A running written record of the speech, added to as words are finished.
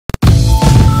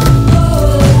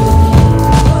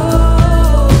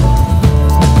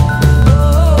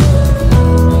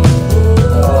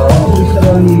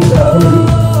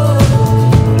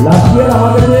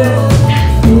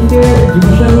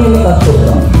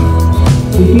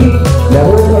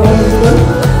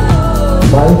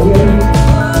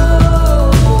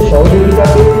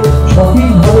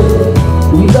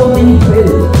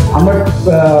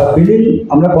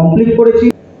আমরা কমপ্লিট করেছি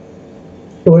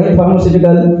Torrent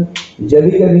pharmaceutical,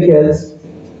 জৈবিক chemicals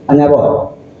and Abbott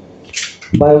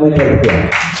biomedical care.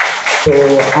 তো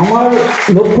আমার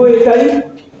লক্ষ্য এটাই,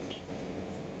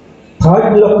 থার্ড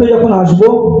লক্ষ্যে যখন আসবো,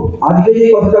 আজকে যে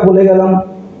কথাটা বলে গেলাম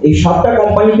এই 7টা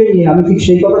কোম্পানিকে নিয়ে, আমি ঠিক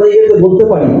সেই কথাটা ইয়েতে বলতে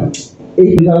পারি না, এই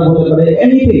দ্বারা বলতে পারে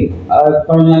এনিথিং,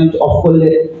 কারণ আমি অফ করলে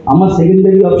আমার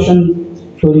সেকেন্ডারি অপশন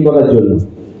তৈরি করার জন্য।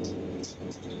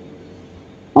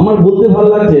 আমার বলতে ভালো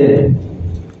লাগছে,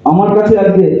 আমার কাছে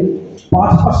আজকে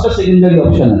 5টা সেকেন্ডারি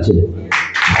অপশন আছে।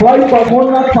 হয়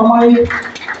অমরনাথ প্রামাণিক,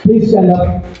 please stand up,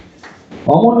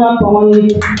 Amarnath Pramanik,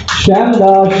 Shyam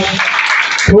Das,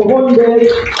 Khokon Dev,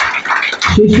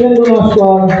 শিশেন্দ্র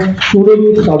Naskar,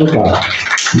 Surajit সাধুকা।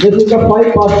 This is the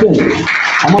 5%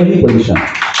 আমার এই position.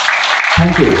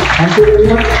 Thank you very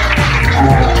much.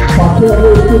 পাশে আরো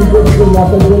একটু রিকোয়েস্ট করবো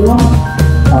আপনার জন্য,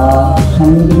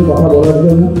 সামনে কিছু কথা বলার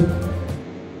জন্য।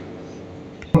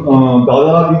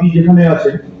 দাদা দিদি যেখানে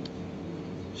আছে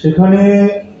সেখানে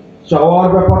চাওয়ার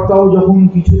ব্যাপারটাও যখন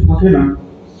কিছু থাকে না,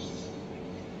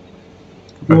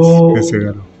 তো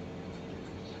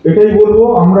এটাই বলবো,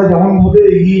 আমরা যেমন ভাবে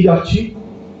এগিয়ে যাচ্ছি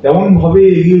তেমন ভাবে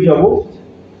এগিয়ে যাব।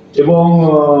 এবং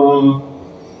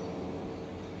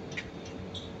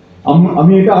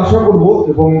আমি এটা আশা করব,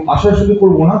 এবং আশা শুধু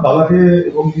করবো না, দাদাকে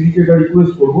এবং দিদিকে এটা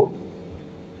রিকোয়েস্ট করব,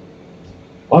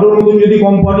 আরো নতুন যদি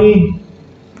কোম্পানি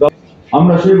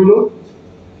আমরা সেগুলো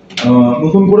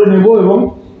নতুন করে নেব এবং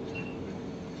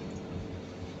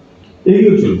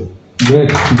এগিয়ে চলবো।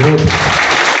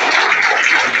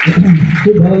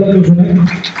 খুব ভালো লাগলো শুনে।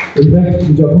 ইনফ্যাক্ট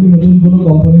যখনই নতুন কোনো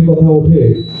কোম্পানির কথা ওঠে,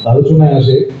 আলোচনায়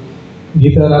আসে,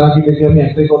 গীতা রানাকে দেখে আমি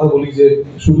একটাই কথা বলি যে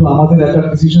শুধু আমাদের একটা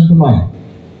ডিসিশন তো নয়,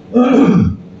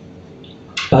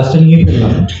 কাজটা নিয়ে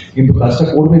ফেললাম, কিন্তু কাজটা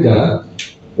করবে যারা,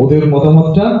 ওদের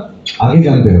মতামতটা আগে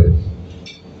জানতে হবে।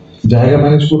 জায়গা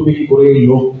ম্যানেজ করবে কি করে,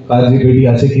 লোক কাজে রেডি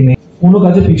আছে কি নেই, কোনো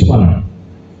কাজে পিছপা না।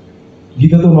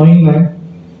 গীতা তো নয়,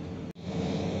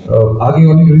 আগে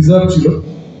অনেক রিজার্ভ ছিল,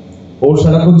 ওর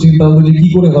সারাক্ষণ চিন্তা হতো যে কি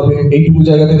করে হবে, এইটুকু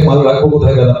জায়গাতে মাল রাখবো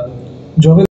কোথায় গেলাম।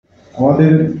 যবে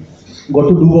আমাদের গত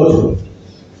 2 বছর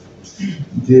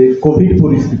যে কোভিড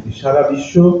পরিস্থিতি, সারা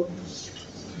বিশ্ব,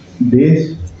 দেশ,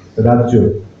 রাজ্য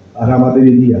আর আমাদের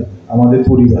এরিয়া, আমাদের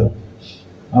পরিবার,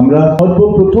 আমরা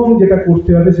সর্বপ্রথম যেটা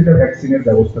করতে হবে সেটা ভ্যাকসিনের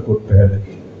ব্যবস্থা করতে হবে।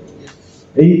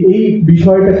 এই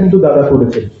বিষয়টা কিন্তু দাদা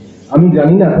করেছেন। আমি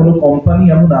জানি না কোনো কোম্পানি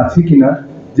এমন আছে কিনা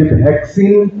যে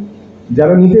ভ্যাকসিন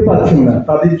যারা নিতে পারছেন না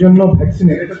তাদের জন্য ভ্যাকসিন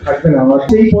এটা থাকবে না। আমার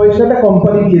সেই পয়সাটা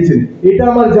কোম্পানি দিয়েছেন, এটা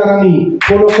আমার জানা নেই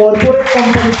কোনো কর্পোরেট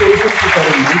কোম্পানি পরিশোধ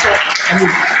করেন, এটা আমি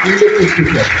উল্লেখ করতে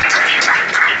চাই।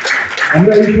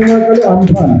 আমরা এই সময়কালে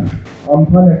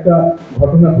আমফান একটা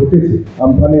ঘটনা ঘটেছে।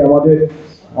 আমফানে আমাদের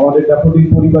ড্যাফোডিল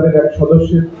পরিবারের এক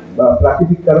সদস্যের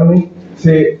প্রাকৃতিক কারণে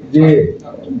সে যে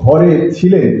ঘরে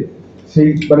ছিলেন, সেই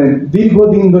মানে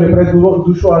দীর্ঘদিন ধরে প্রায়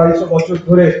 200-250 বছর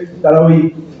ধরে তারা ওই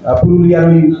পুরুলিয়ার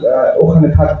ওখানে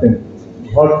থাকতেন,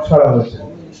 ঘর ছাড়া হয়েছে।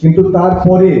 কিন্তু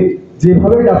তারপরে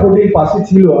যেভাবে ড্যাফোডিল পাশে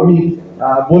ছিল, আমি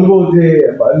বলবো যে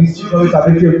নিশ্চিতভাবে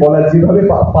তাদেরকে বলা, যেভাবে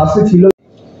পাশে ছিল।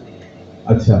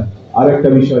 আচ্ছা, আর একটা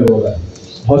বিষয় বলা,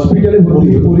 হসপিটালে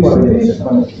ভর্তি পরিস্থিতি,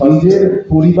 নিজের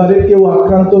পরিবারের কেউ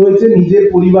আক্রান্ত হয়েছে, নিজের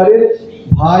পরিবারের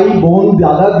ভাই বোন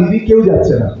দাদা দিদি কেউ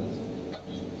যাচ্ছে না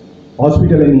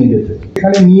হসপিটালে নিয়ে যেতে,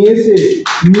 এখানে নিয়ে এসে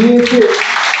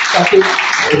তাকে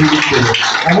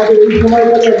আমাদের এই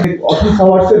সময়কালে অফিস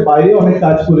আওয়ার্সের বাইরে অনেক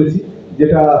কাজ করেছি,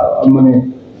 যেটা মানে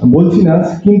বলছি না,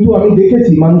 কিন্তু আমি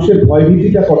দেখেছি মানুষের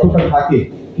ভয়ভীতিটা কতটা থাকে,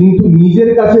 কিন্তু নিজের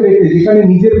কাছে রেখে, যেখানে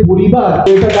নিজের পরিবার,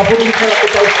 এটা কাপড়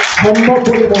সম্ভব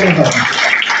বলে মনে হয়।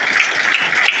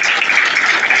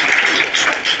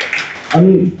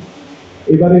 আমি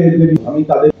এবারে আমি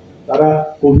তারা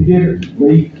কোভিডের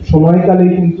এই সময়কালে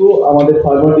কিন্তু আমাদের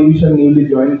ফার্মার ডিভিশন নিউলি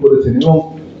জয়েন করেছেন এবং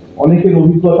অনেকের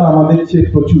অভিজ্ঞতা আমাদের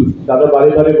চেয়ে প্রচুর। দাদা বারে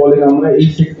বারে বলেন আমরা এই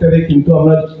সেক্টরে কিন্তু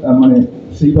আমরা মানে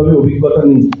সেইভাবে অভিজ্ঞতা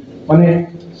নেই, মানে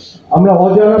আমরা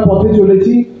অজানা পথে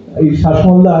চলেছি। এই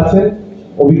শাসমলদা আছেন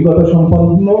অভিজ্ঞতা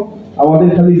সম্পন্ন, আমাদের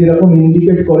খালি যেরকম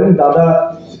ইন্ডিকেট করেন দাদা,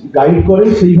 গাইড করেন,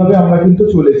 সেইভাবে আমরা কিন্তু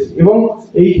চলেছি। এবং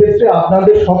এই ক্ষেত্রে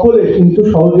আপনাদের সকলের কিন্তু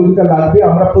সহযোগিতা লাগবে।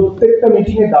 আমরা প্রত্যেকটা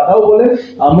মিটিং এ দাদাও বলেন,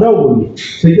 আমরাও বলি,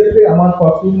 সেই ক্ষেত্রে আমার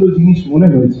কতগুলো জিনিস মনে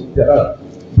হয়েছে, যারা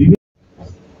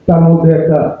তার মধ্যে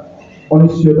একটা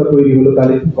অনিশ্চয়তা তৈরি হলো,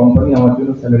 তাহলে কোম্পানি আমার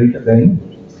জন্য স্যালারিটা দেয়নি,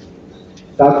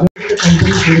 তার জন্য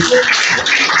কোম্পানি করেছে।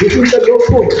 দেখুন তার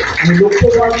লক্ষ্য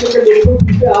থেকে লক্ষ্য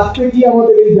দিতে আসতে গিয়ে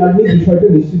আমাদের এই জার্নির বিষয়টা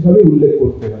নিশ্চিতভাবে উল্লেখ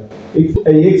করতে হয়।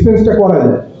 এই এক্সপেন্সটা করা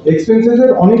যায়,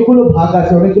 এক্সপেন্সেসের অনেকগুলো ভাগ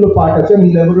আছে, অনেকগুলো পার্ট আছে, আমি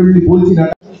ল্যাবরেটরি বলছি না।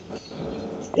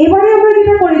 এবারে আমরা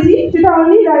যেটা করেছি সেটা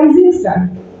অনলি রাইজিং স্টার,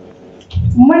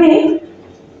 মানে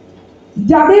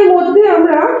যাদের মধ্যে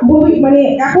আমরা মানে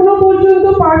এখনো পর্যন্ত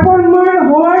পারফর্মার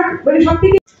হওয়ার মানে সব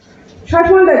থেকে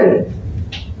শাসমলদাকে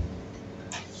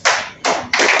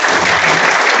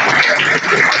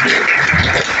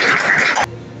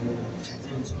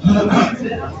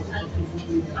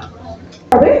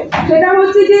সেটা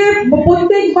হচ্ছে যে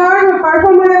প্রত্যেকবার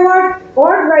performer award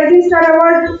or rising star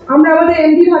award আমরা আমাদের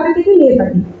এমডির হাতে থেকে নিয়ে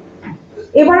থাকি।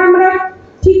 এবার আমরা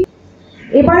ঠিক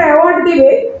এবার অ্যাওয়ার্ড দেবে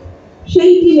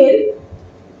সেই টিমের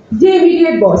যে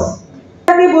ইমিডিয়েট বস,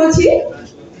 তাকে বলছি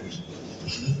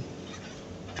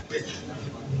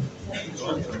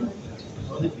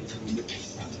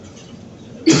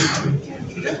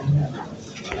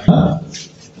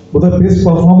ওদের বেস্ট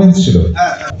পারফরম্যান্স ছিল।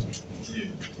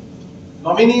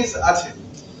 নমিনিজ আছে,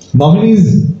 নমিনিজ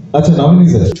আছে,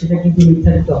 নমিনিজ আছে, সেটা কিন্তু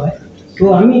নির্ধারিত হয়। তো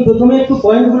আমি প্রথমে একটু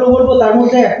পয়েন্টগুলো বলবো, তার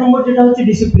মধ্যে 1 নম্বর যেটা হচ্ছে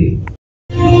ডিসিপ্লিন।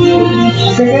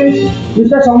 সেকেন্ড,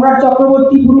 মিস্টার সম্রাট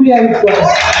চক্রবর্তী, পুরুলিয়া হেডকোয়ার্টার।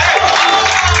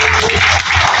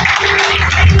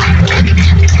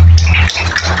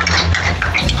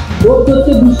 ফোর্থ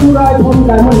হচ্ছে বিষ্ণু রায় ফ্রম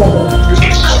ডায়মন্ড বাজার।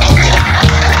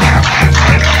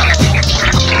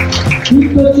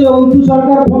 ফিফথ হচ্ছে অন্তু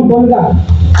সরকার ফ্রম বনগা।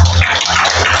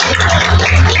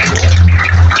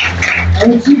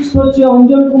 and sixth হচ্ছে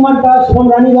অঞ্জন কুমার দাস ফ্রম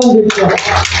রানীগঞ্জ হেডকোয়ার্টার।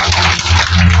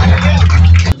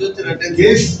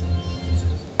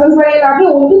 আপনি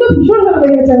অন্তু তো ভীষণ ভালো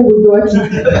লেগেছে, আমি বুঝতে পারছি।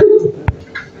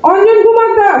 অঞ্জন কুমার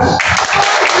দাস,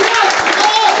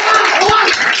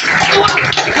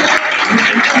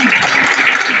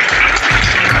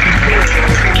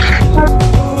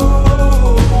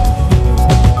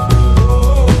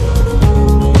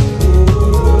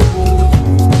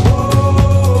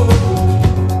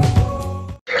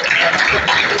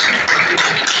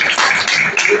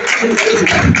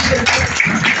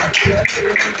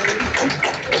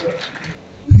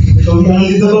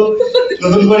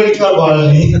 নতুন করে কিছু আর বলার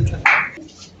নেই।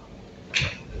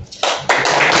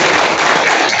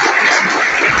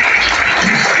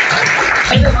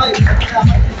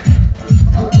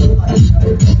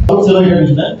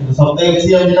 সব থেকে বেশি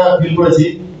আমি যেটা ফিল করেছি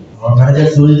আমার ম্যানেজার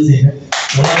সুরেশ সিং,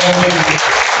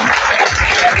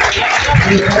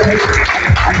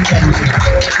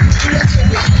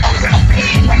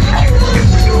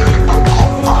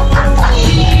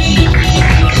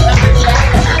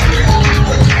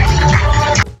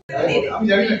 আমি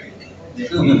জানি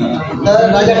না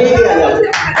রাজাকেই দেওয়া যাবে।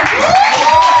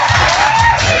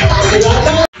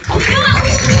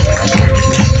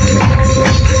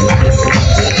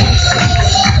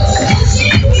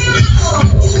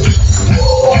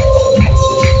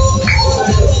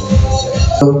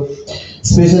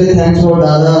 Especially thanks for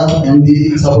Dada MD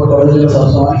support করার জন্য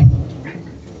সবসময়।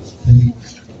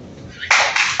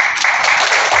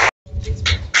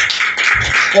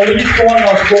 পলিটিক্স কুমার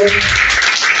নস্কর,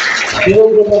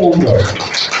 দেবব্রত মন্ডল।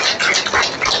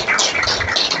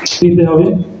 দিতে হবে,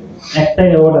 একটাই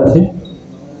অ্যাওয়ার্ড আছে,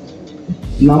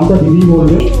 নামটা দিদি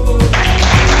বলবে।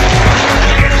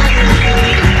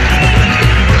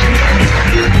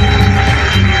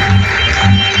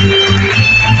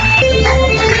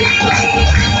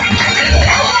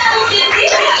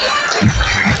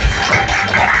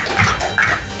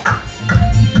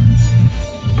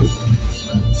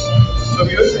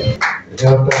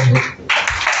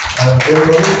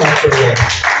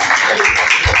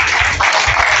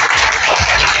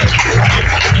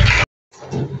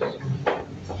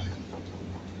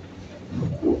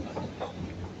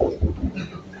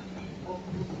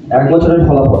 এক বছরের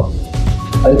ফলাফল,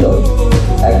 তাই তো?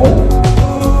 এক বছর,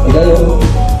 এটাই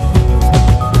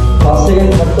ফার্স্ট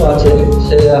সেকেন্ড থার্ড তো আছে,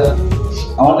 সে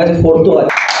আমার কাছে ফোর্থও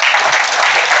আছে।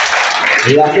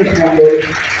 রাকেশ মন্ডল,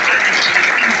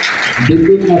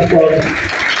 বিদ্যুৎ নস্কর,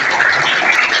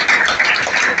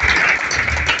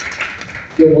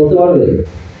 কেউ বলতে পারবে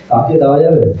কাকে দেওয়া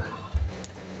যাবে?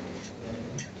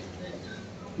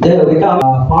 যাই হোক, এটা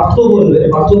পার্থ বলবে,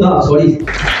 পার্থ দা, সরি।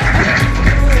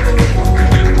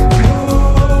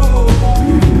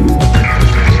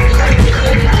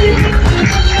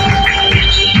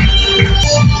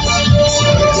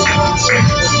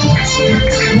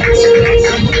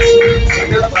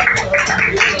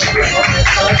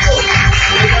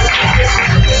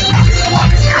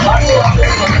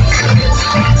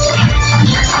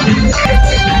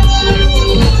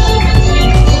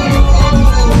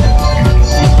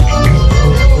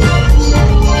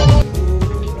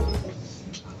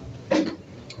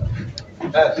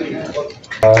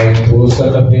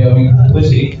 পুরস্কারটা পেয়ে আমি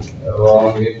খুশি এবং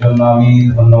এর জন্য আমি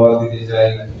ধন্যবাদ দিতে চাই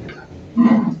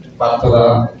পার্থদা,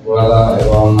 গোড়াদা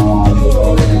এবং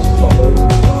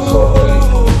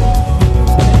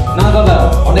না দাদা,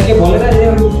 অনেকে বলে না যে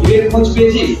আমি খোঁজ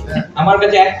পেয়েছি। আমার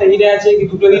কাছে একটা হিরে আছে কি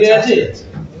দুটো হিরে আছে,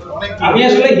 আমি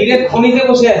আসলে হিরে খনিতে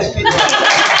বসে আছি।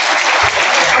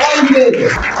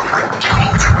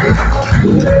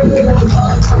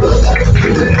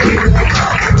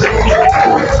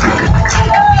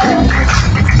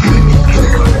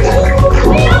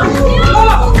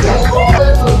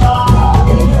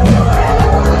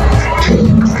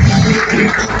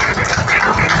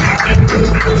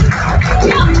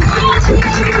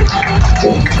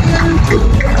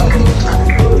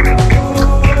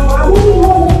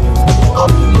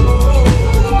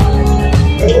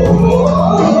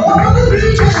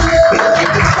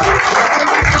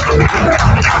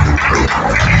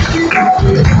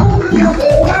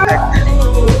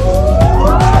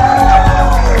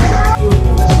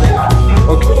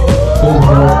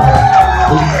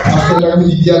 আমি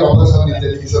দিদি আর বাবার সামনে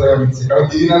দিদি কিশোর আগে মিলছে, কারণ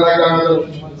দিদি না লাগলে আমি তো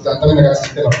জানতামই না, কাজ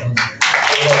শিখতে পারতাম না।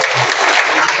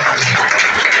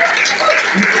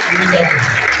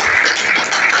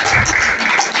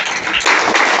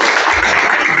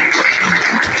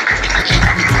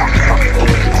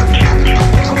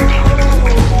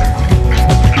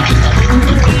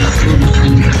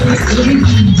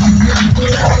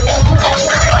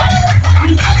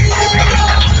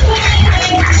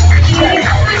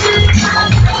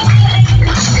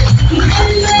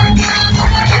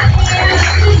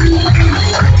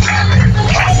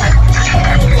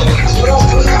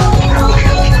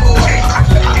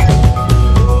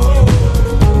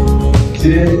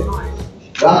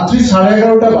 রাত্রি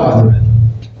 11:30 বাজে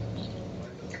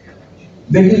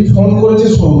দেখি ফোন করেছে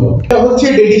সৌরভ, এটা হচ্ছে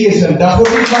ডেডিকেশন,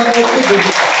 ড্যাফোডিল মানে হচ্ছে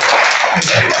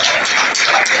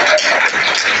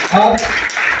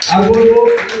আর বলবো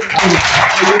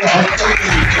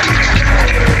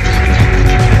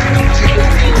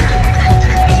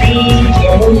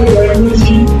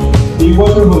এই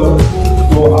বছর হলো,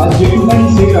 তো আজ যেটুকুনি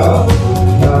শেখা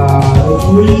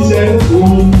পুলিশ স্যার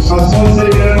এবং শাসন স্যার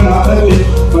এরা না থাকলে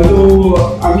হয়তো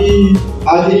আমি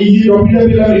আজ এই যে টপিকটা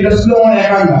পেলাম, এটা শুধু আমার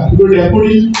একা না, পুরো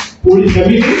ড্যাফোডিল পুরি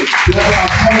ফ্যামিলি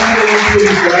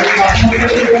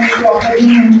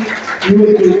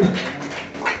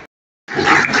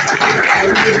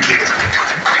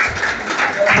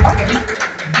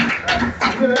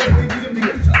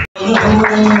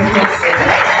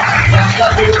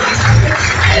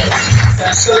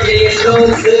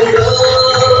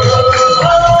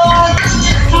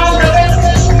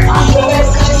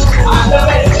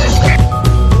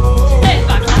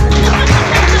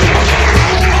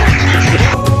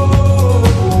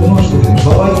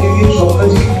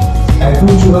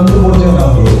চূড়ান্ত পর্যায়ে না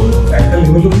হলো একটা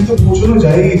লেভেল অব্দি তো পৌঁছানো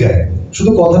যায়ই যায়,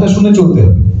 শুধু কথাটা শুনে চলতে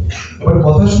হবে। এবার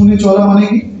কথা শুনে চলা মানে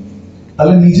কি,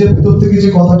 তাহলে নিজের ভেতর থেকে যে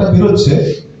কথাটা বেরোচ্ছে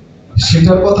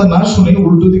সেটার কথা না শুনে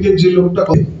উল্টো দিকের যে লোকটা,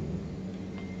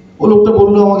 ও লোকটা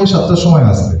বললো আমাকে 7টার সময়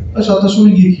আসতে, 7টার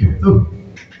সময় গিয়ে কি হতো,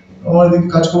 আমার এদিকে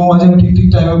কাজকর্ম আছে, আমি ঠিক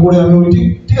টাইমে পড়ে আমি ওই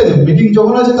ঠিক আছে মিটিং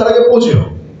যখন আছে তার আগে পৌঁছে,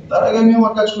 তার আগে আমি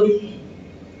আমার কাজ করি।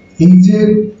 এই যে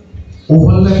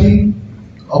ওভারল্যাপিং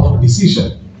অফ ডিসিশন,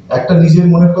 একটা নিজের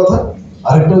মনের কথা,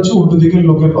 আরেকটা হচ্ছে উল্টো দিকের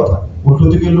লোকের কথা, উল্টো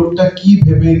দিকের লোকটা কি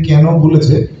ভেবে কেন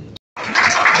বলেছে।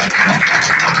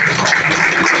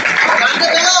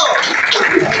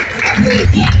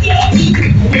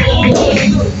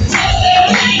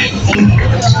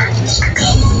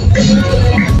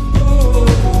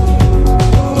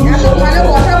 এত ভালো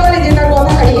কথা বলে যে তার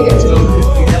কথা হারিয়ে গেছে।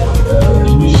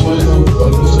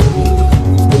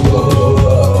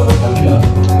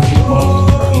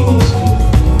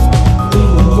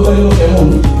 কেমন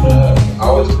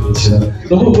আওয়াজ হচ্ছে না,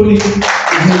 তবু বলি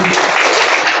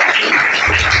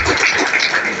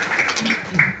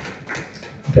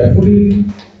ড্যাফোডিল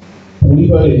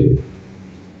পরিবারে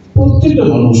প্রত্যেকটা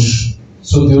মানুষ,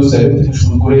 শ্রদ্ধেয় স্যার থেকে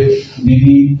শুরু করে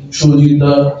দিদি,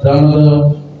 সঞ্জিতা, রানাদা,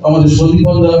 আমাদের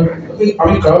সন্দীপদা,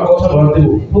 আমি কার কথা বাদ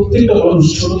দেবো, প্রত্যেকটা মানুষ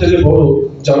ছোট থেকে বড়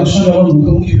যাদের সঙ্গে আমার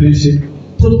মুখোমুখি হয়েছে,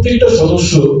 প্রত্যেকটা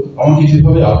সদস্য আমাকে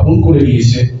যেভাবে আপন করে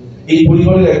নিয়েছে, এই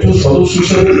পরিবারের একজন সদস্য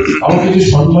হিসেবে আমাকে যে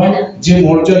সম্মান, যে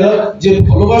মর্যাদা, যে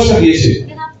ভালোবাসা দিয়েছে,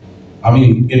 আমি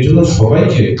এর জন্য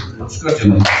সবাইকে নমস্কার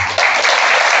জানাই।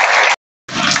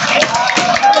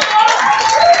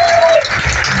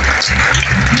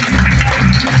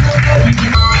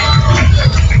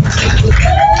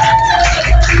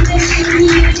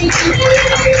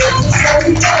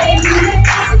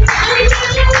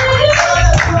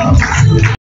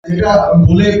 যেটা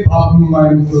বলে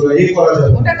এই করা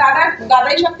যাবে, ওটা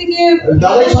দাদাই সবথেকে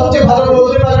দাদাই সবচেয়ে ভালো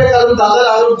বলতে পারবে, কারণ দাদার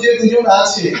আরো যে দুজন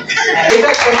আছে, এটা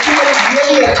সবচেয়ে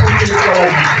রিয়েলি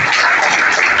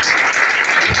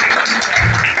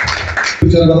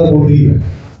কথা বলতেই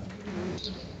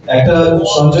একটা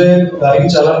সঞ্জয়ের গাড়ি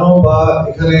চালানো বা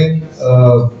এখানে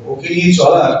ওকে নিয়ে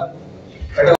চলার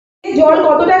জল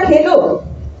কতটা খেলো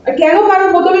আর কেন কারো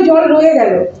বোতলে জল রয়ে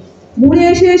গেল, ঘুরে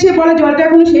এসে এসে বলে জলটা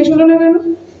এখনো শেষ হলো না কেন,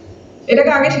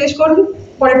 এটাকে আগে শেষ করবি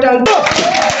পরেরটা অল্প।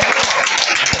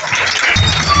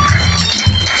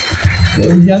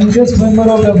 youngest member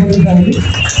of Daffodil family.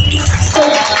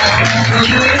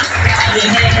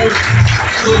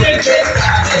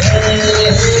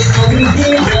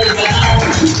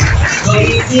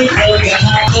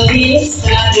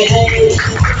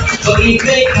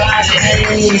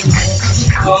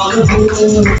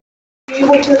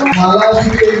 মালা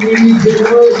এমনি যে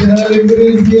কোনো জেনারেল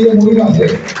এমপ্লয়ি দিয়ে মুড়ি আছে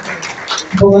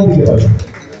দোকান দিতে পারে।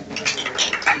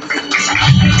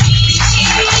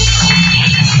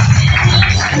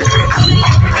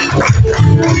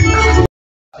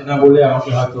 না বলে আমাকে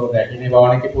হয়তো দেখেনি বা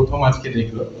অনেকে প্রথম আজকে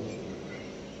দেখলো,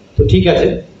 তো ঠিক আছে।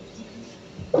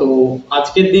 তো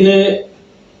আজকের দিনে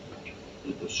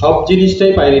সব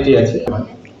জিনিসটাই প্রায়োরিটি আছে,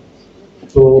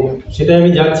 তো সেটাই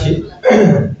আমি যাচ্ছি।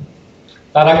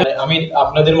 তার আগে আমি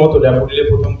আপনাদের মতো ড্যাফোডিলে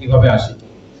প্রথম কিভাবে আসি।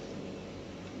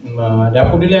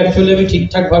 ড্যাফোডিলে অ্যাকচুয়ালি আমি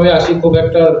ঠিকঠাক ভাবে আসি খুব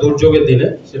একটা দুর্যোগের দিনে,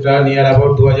 সেটা নিয়ার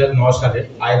অ্যাবাউট 2009 সালে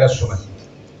আয়লার সময়।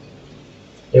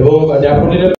 এবং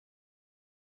ড্যাফোডিলে